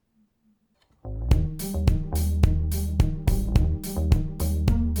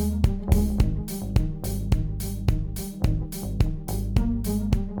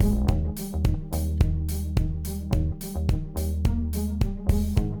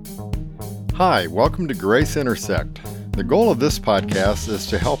Hi, welcome to Grace Intersect. The goal of this podcast is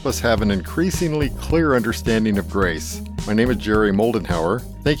to help us have an increasingly clear understanding of grace. My name is Jerry Moldenhauer.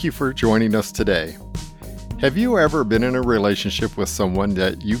 Thank you for joining us today. Have you ever been in a relationship with someone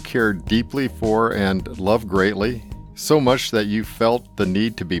that you cared deeply for and loved greatly, so much that you felt the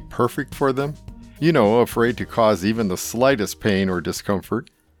need to be perfect for them? Afraid to cause even the slightest pain or discomfort?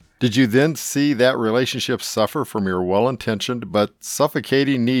 Did you then see that relationship suffer from your well-intentioned but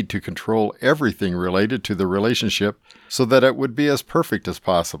suffocating need to control everything related to the relationship so that it would be as perfect as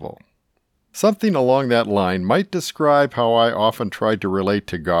possible? Something along that line might describe how I often tried to relate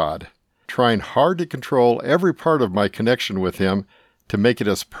to God, trying hard to control every part of my connection with Him to make it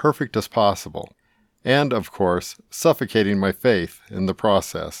as perfect as possible, and, of course, suffocating my faith in the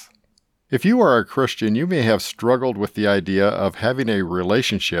process. If you are a Christian, you may have struggled with the idea of having a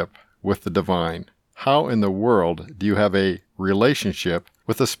relationship with the divine. How in the world do you have a relationship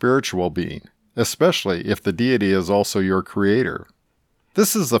with a spiritual being, especially if the deity is also your creator?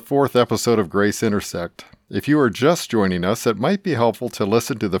 This is the fourth episode of Grace Intersect. If you are just joining us, it might be helpful to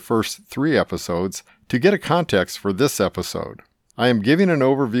listen to the first 3 episodes to get a context for this episode. I am giving an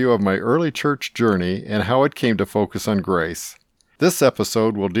overview of my early church journey and how it came to focus on grace. This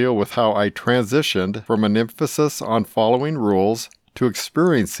episode will deal with how I transitioned from an emphasis on following rules to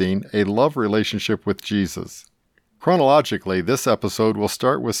experiencing a love relationship with Jesus. Chronologically, this episode will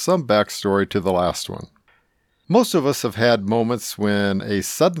start with some backstory to the last one. Most of us have had moments when a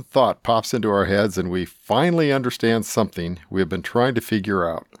sudden thought pops into our heads and we finally understand something we have been trying to figure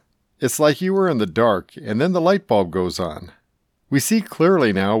out. It's like you were in the dark and then the light bulb goes on. We see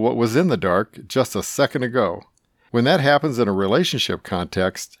clearly now what was in the dark just a second ago. When that happens in a relationship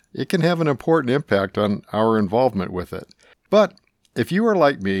context, it can have an important impact on our involvement with it. But if you are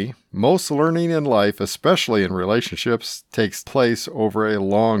like me, most learning in life, especially in relationships, takes place over a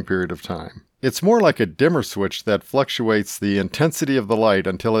long period of time. It's more like a dimmer switch that fluctuates the intensity of the light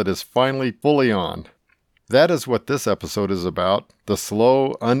until it is finally fully on. That is what this episode is about, the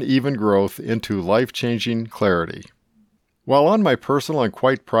slow, uneven growth into life-changing clarity. While on my personal and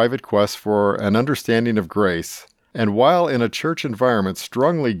quite private quest for an understanding of grace, and while in a church environment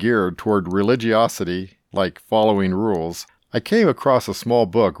strongly geared toward religiosity, like following rules, I came across a small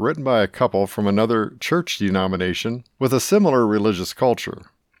book written by a couple from another church denomination with a similar religious culture.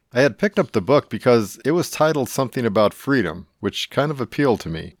 I had picked up the book because it was titled something about freedom, which kind of appealed to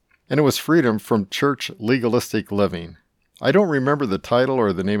me, and it was freedom from church legalistic living. I don't remember the title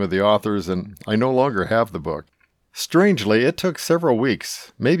or the name of the authors, and I no longer have the book. Strangely, it took several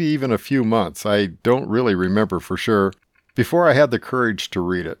weeks, maybe even a few months, I don't really remember for sure, before I had the courage to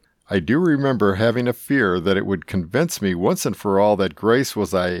read it. I do remember having a fear that it would convince me once and for all that grace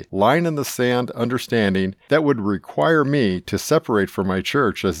was a line-in-the-sand understanding that would require me to separate from my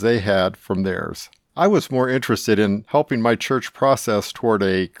church as they had from theirs. I was more interested in helping my church process toward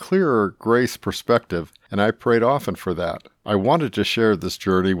a clearer grace perspective, and I prayed often for that. I wanted to share this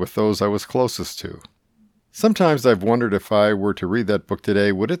journey with those I was closest to. Sometimes I've wondered if I were to read that book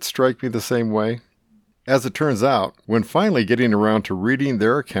today, would it strike me the same way? As it turns out, when finally getting around to reading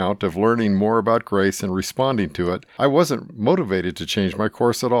their account of learning more about grace and responding to it, I wasn't motivated to change my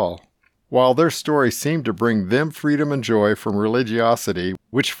course at all. While their story seemed to bring them freedom and joy from religiosity,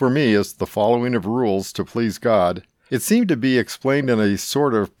 which for me is the following of rules to please God, it seemed to be explained in a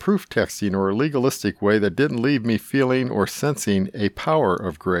sort of proof-texting or legalistic way that didn't leave me feeling or sensing a power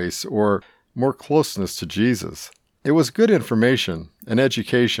of grace or more closeness to Jesus. It was good information and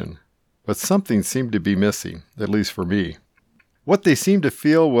education, but something seemed to be missing, at least for me. What they seemed to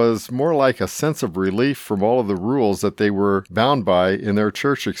feel was more like a sense of relief from all of the rules that they were bound by in their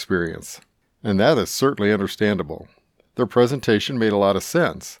church experience, and that is certainly understandable. Their presentation made a lot of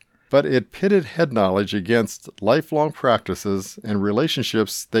sense, but it pitted head knowledge against lifelong practices and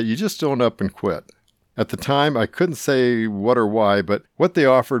relationships that you just don't up and quit. At the time, I couldn't say what or why, but what they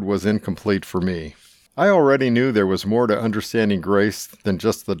offered was incomplete for me. I already knew there was more to understanding grace than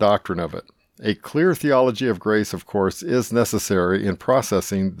just the doctrine of it. A clear theology of grace, of course, is necessary in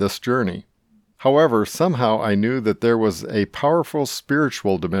processing this journey. However, somehow I knew that there was a powerful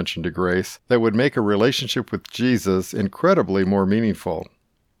spiritual dimension to grace that would make a relationship with Jesus incredibly more meaningful.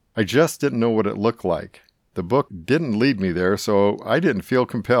 I just didn't know what it looked like. The book didn't lead me there, so I didn't feel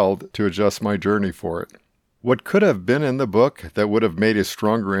compelled to adjust my journey for it. What could have been in the book that would have made a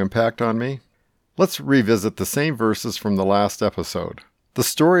stronger impact on me? Let's revisit the same verses from the last episode. The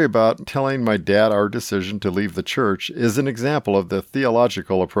story about telling my dad our decision to leave the church is an example of the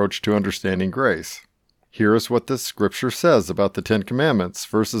theological approach to understanding grace. Here is what the scripture says about the Ten Commandments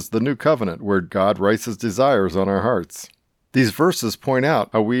versus the New Covenant, where God writes His desires on our hearts. These verses point out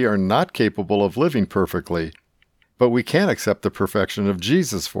how we are not capable of living perfectly, but we can accept the perfection of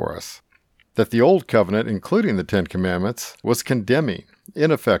Jesus for us. That the Old Covenant, including the Ten Commandments, was condemning,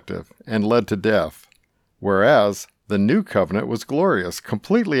 ineffective, and led to death, whereas the New Covenant was glorious,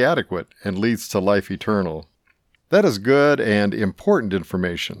 completely adequate, and leads to life eternal. That is good and important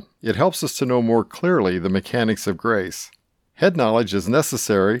information. It helps us to know more clearly the mechanics of grace. Head knowledge is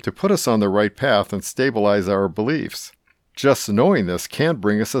necessary to put us on the right path and stabilize our beliefs. Just knowing this can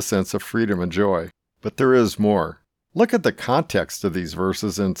bring us a sense of freedom and joy. But there is more. Look at the context of these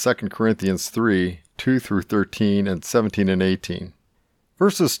verses in 2 Corinthians 3, 2 through 13, and 17 and 18.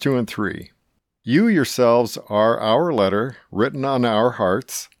 Verses 2 and 3. You yourselves are our letter, written on our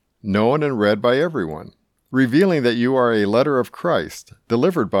hearts, known and read by everyone, revealing that you are a letter of Christ,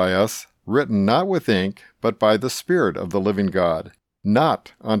 delivered by us, written not with ink, but by the Spirit of the living God,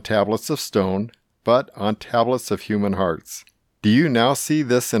 not on tablets of stone, but on tablets of human hearts. Do you now see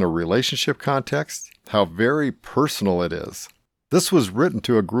this in a relationship context? How very personal it is. This was written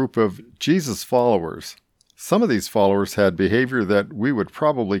to a group of Jesus followers. Some of these followers had behavior that we would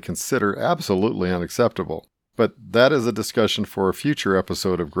probably consider absolutely unacceptable, but that is a discussion for a future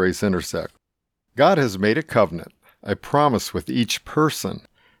episode of Grace Intersect. God has made a covenant, a promise with each person.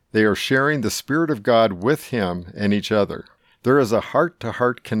 They are sharing the Spirit of God with Him and each other. There is a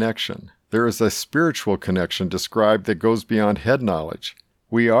heart-to-heart connection. There is a spiritual connection described that goes beyond head knowledge.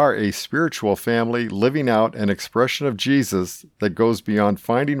 We are a spiritual family living out an expression of Jesus that goes beyond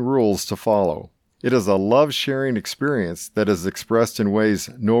finding rules to follow. It is a love-sharing experience that is expressed in ways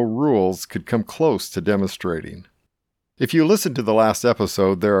no rules could come close to demonstrating. If you listened to the last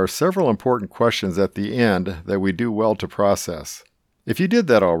episode, there are several important questions at the end that we do well to process. If you did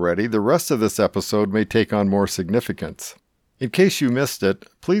that already, the rest of this episode may take on more significance. In case you missed it,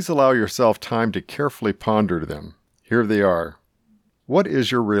 please allow yourself time to carefully ponder them. Here they are. What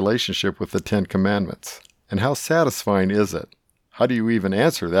is your relationship with the Ten Commandments? And how satisfying is it? How do you even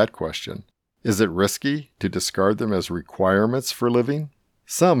answer that question? Is it risky to discard them as requirements for living?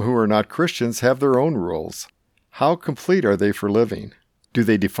 Some who are not Christians have their own rules. How complete are they for living? Do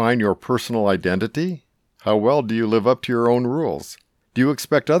they define your personal identity? How well do you live up to your own rules? Do you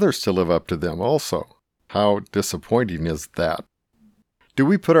expect others to live up to them also? How disappointing is that? Do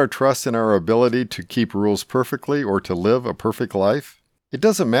we put our trust in our ability to keep rules perfectly or to live a perfect life? It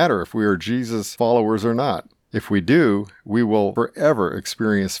doesn't matter if we are Jesus followers or not. If we do, we will forever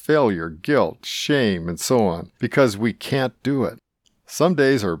experience failure, guilt, shame, and so on, because we can't do it. Some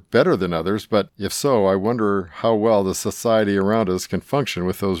days are better than others, but if so, I wonder how well the society around us can function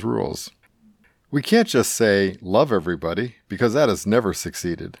with those rules. We can't just say, love everybody, because that has never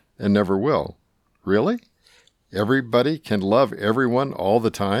succeeded, and never will. Really? Everybody can love everyone all the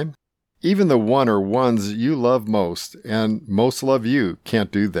time? Even the one or ones you love most, and most love you,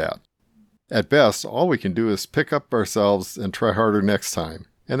 can't do that. At best, all we can do is pick up ourselves and try harder next time,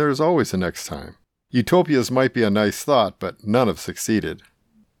 and there is always a next time. Utopias might be a nice thought, but none have succeeded.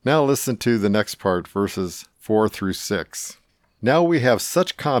 Now listen to the next part, verses 4 through 6. Now we have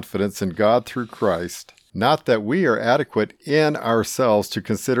such confidence in God through Christ, not that we are adequate in ourselves to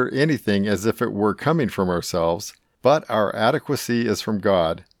consider anything as if it were coming from ourselves, but our adequacy is from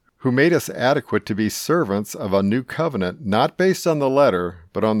God, who made us adequate to be servants of a new covenant, not based on the letter,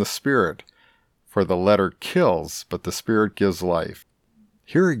 but on the Spirit. For the letter kills, but the Spirit gives life.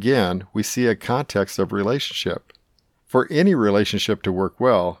 Here again, we see a context of relationship. For any relationship to work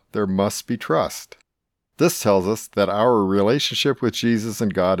well, there must be trust. This tells us that our relationship with Jesus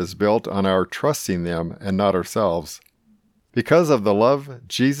and God is built on our trusting them and not ourselves. Because of the love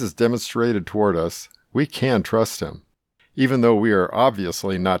Jesus demonstrated toward us, we can trust Him. Even though we are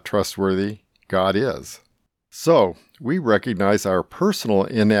obviously not trustworthy, God is. So, we recognize our personal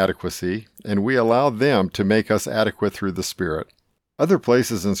inadequacy, and we allow them to make us adequate through the Spirit. Other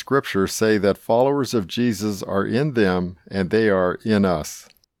places in Scripture say that followers of Jesus are in them and they are in us.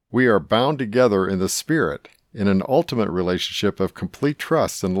 We are bound together in the Spirit, in an ultimate relationship of complete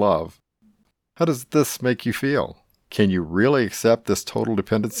trust and love. How does this make you feel? Can you really accept this total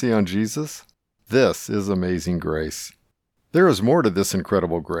dependency on Jesus? This is amazing grace. There is more to this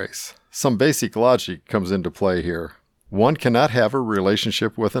incredible grace. Some basic logic comes into play here. One cannot have a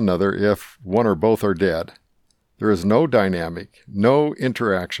relationship with another if one or both are dead. There is no dynamic, no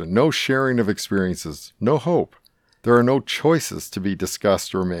interaction, no sharing of experiences, no hope. There are no choices to be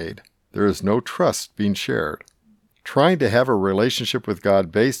discussed or made. There is no trust being shared. Trying to have a relationship with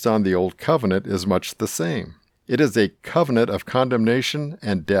God based on the Old Covenant is much the same. It is a covenant of condemnation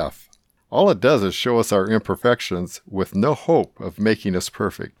and death. All it does is show us our imperfections with no hope of making us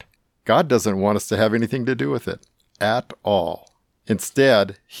perfect. God doesn't want us to have anything to do with it. at all.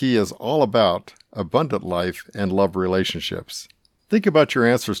 Instead, He is all about abundant life and love relationships. Think about your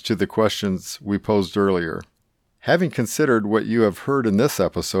answers to the questions we posed earlier. Having considered what you have heard in this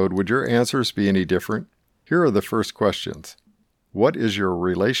episode, would your answers be any different? Here are the first questions. What is your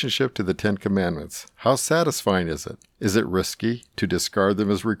relationship to the Ten Commandments? How satisfying is it? Is it risky to discard them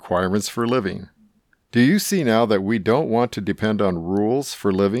as requirements for living? Do you see now that we don't want to depend on rules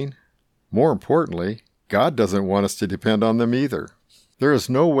for living? More importantly, God doesn't want us to depend on them either. There is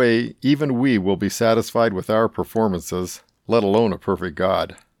no way even we will be satisfied with our performances, let alone a perfect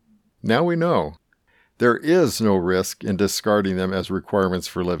God. Now we know. There is no risk in discarding them as requirements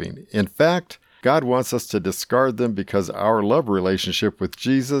for living. In fact, God wants us to discard them because our love relationship with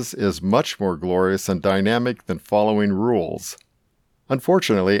Jesus is much more glorious and dynamic than following rules.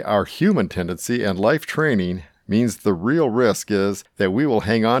 Unfortunately, our human tendency and life training means the real risk is that we will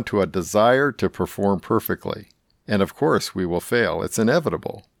hang on to a desire to perform perfectly. And of course, we will fail. It's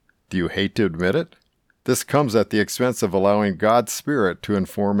inevitable. Do you hate to admit it? This comes at the expense of allowing God's Spirit to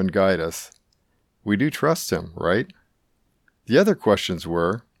inform and guide us. We do trust Him, right? The other questions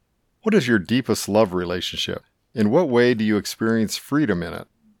were, what is your deepest love relationship? In what way do you experience freedom in it?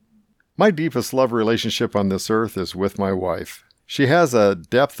 My deepest love relationship on this earth is with my wife. She has a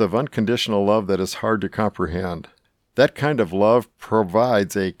depth of unconditional love that is hard to comprehend. That kind of love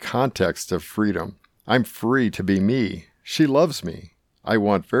provides a context of freedom. I'm free to be me. She loves me. I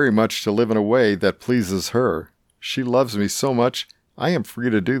want very much to live in a way that pleases her. She loves me so much, I am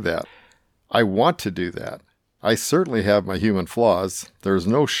free to do that. I want to do that. I certainly have my human flaws. There's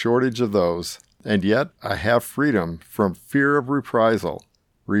no shortage of those. And yet, I have freedom from fear of reprisal,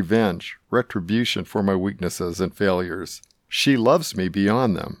 revenge, retribution for my weaknesses and failures. She loves me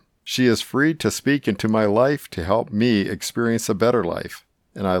beyond them. She is free to speak into my life to help me experience a better life.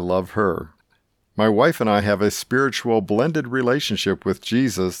 And I love her. My wife and I have a spiritual blended relationship with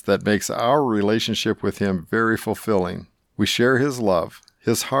Jesus that makes our relationship with Him very fulfilling. We share His love,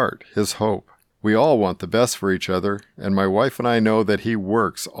 His heart, His hope. We all want the best for each other, and my wife and I know that He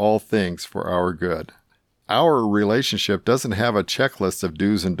works all things for our good. Our relationship doesn't have a checklist of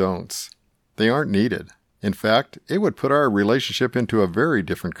do's and don'ts. They aren't needed. In fact, it would put our relationship into a very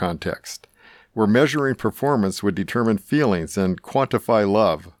different context, where measuring performance would determine feelings and quantify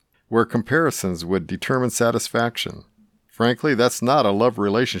love, where comparisons would determine satisfaction. Frankly, that's not a love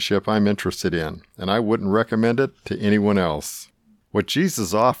relationship I'm interested in, and I wouldn't recommend it to anyone else. What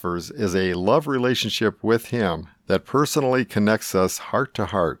Jesus offers is a love relationship with Him that personally connects us heart to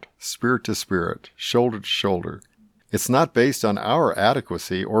heart, spirit to spirit, shoulder to shoulder. It's not based on our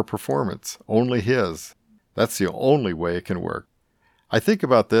adequacy or performance, only His. That's the only way it can work. I think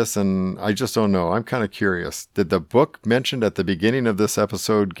about this and I just don't know. I'm kind of curious. Did the book mentioned at the beginning of this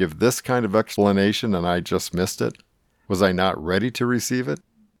episode give this kind of explanation and I just missed it? Was I not ready to receive it?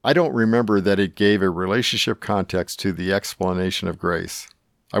 I don't remember that it gave a relationship context to the explanation of grace.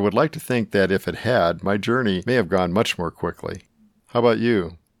 I would like to think that if it had, my journey may have gone much more quickly. How about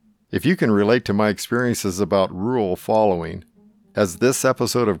you? If you can relate to my experiences about rule following, has this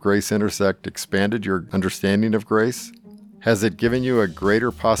episode of Grace Intersect expanded your understanding of grace? Has it given you a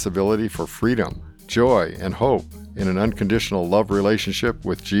greater possibility for freedom, joy, and hope in an unconditional love relationship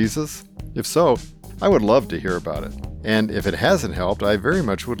with Jesus? If so, I would love to hear about it. And if it hasn't helped, I very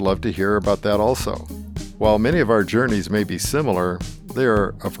much would love to hear about that also. While many of our journeys may be similar, they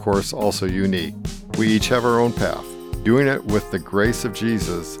are, of course, also unique. We each have our own path. Doing it with the grace of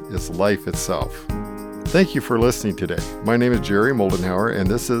Jesus is life itself. Thank you for listening today. My name is Jerry Moldenhauer, and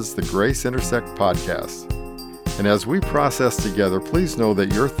this is the Grace Intersect podcast. And as we process together, please know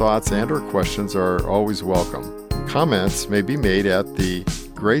that your thoughts and or questions are always welcome. Comments may be made at the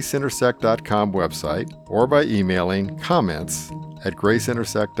graceintersect.com website or by emailing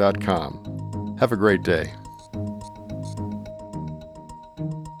comments@graceintersect.com. Have a great day.